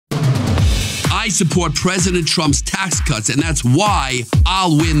I support President Trump's tax cuts, and that's why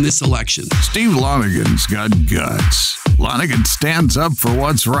I'll win this election. Steve Lonegan's got guts. Lonegan stands up for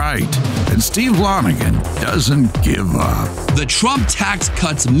what's right. And Steve Lonegan doesn't give up. The Trump tax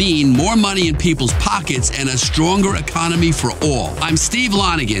cuts mean more money in people's pockets and a stronger economy for all. I'm Steve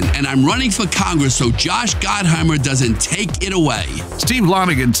Lonegan, and I'm running for Congress so Josh Gottheimer doesn't take it away. Steve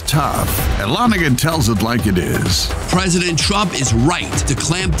Lonegan's tough, and Lonegan tells it like it is. President Trump is right to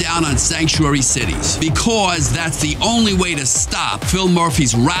clamp down on sanctuary cities because that's the only way to stop Phil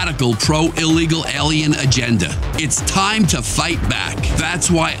Murphy's radical pro-illegal alien agenda. It's time to fight back. That's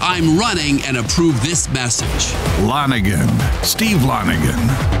why I'm running and approve this message. Lonegan. Steve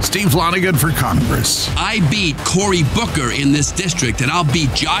Lonegan. Steve Lonegan for Congress. I beat Cory Booker in this district, and I'll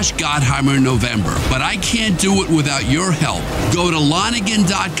beat Josh Gottheimer in November. But I can't do it without your help. Go to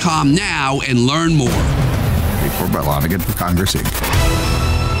Lonegan.com now and learn more. Report by Lonegan for Congress, Inc.